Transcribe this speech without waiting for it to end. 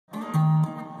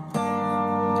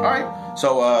Alright,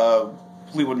 so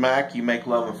Fleetwood Mac, You Make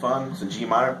Love and Fun. It's in G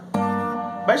minor.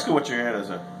 Basically what you're hearing is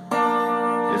a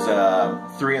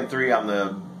 3 and 3 on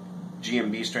the G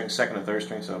and B strings, second and third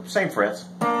string, so same frets.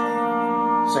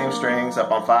 Same strings up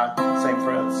on 5, same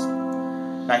frets.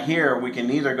 Now here we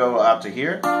can either go out to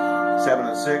here, 7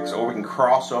 and 6, or we can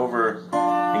cross over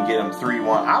and get them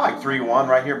 3-1. I like 3-1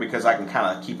 right here because I can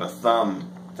kind of keep a thumb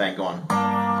thing going.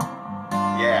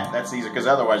 Yeah, that's easier because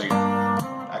otherwise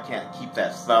I can't keep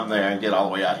that thumb there and get all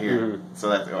the way out here. So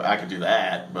that I could do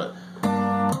that, but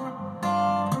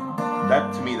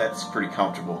that to me that's pretty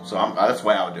comfortable. So that's the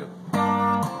way I would do it.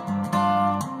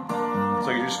 So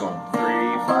you're just going 3,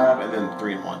 5, and then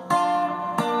 3 and 1.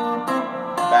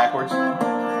 Backwards.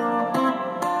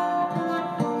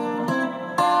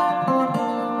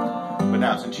 But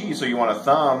now it's in G, so you want to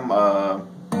thumb a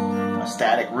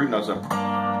static root note. So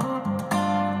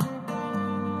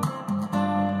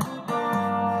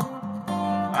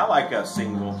I like a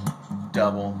single,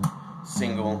 double,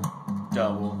 single,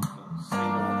 double,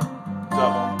 single,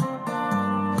 double.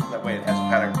 That way it has a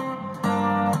pattern.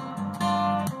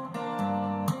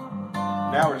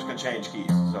 Now we're just going to change keys.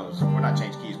 So we're not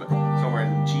change keys, but so we're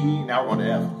in G, now we're going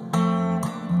to F.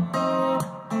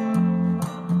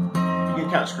 You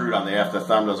get kind of screwed on the F. The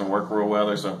thumb doesn't work real well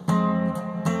there, so.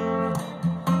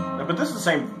 But this is the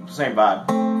same vibe,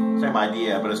 same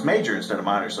idea, but it's major instead of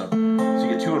minor, so you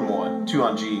get 2 and 1, 2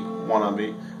 on G, 1 on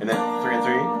B, and then 3 and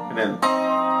 3, and then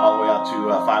all the way out to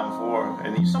 5 and 4,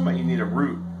 and then you need a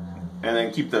root, and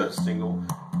then keep the single,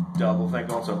 double thing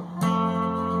going, so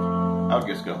I would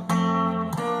just go.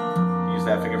 Use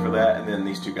that finger for that, and then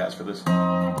these two guys for this. So,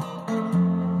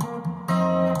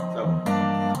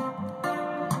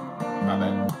 not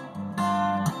bad.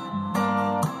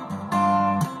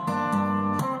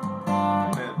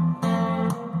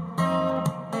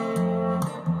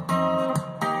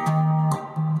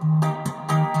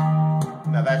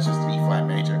 Now that's just an E flat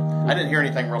major. I didn't hear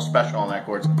anything real special on that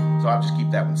chord, so I'll just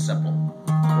keep that one simple.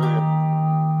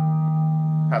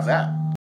 How's that?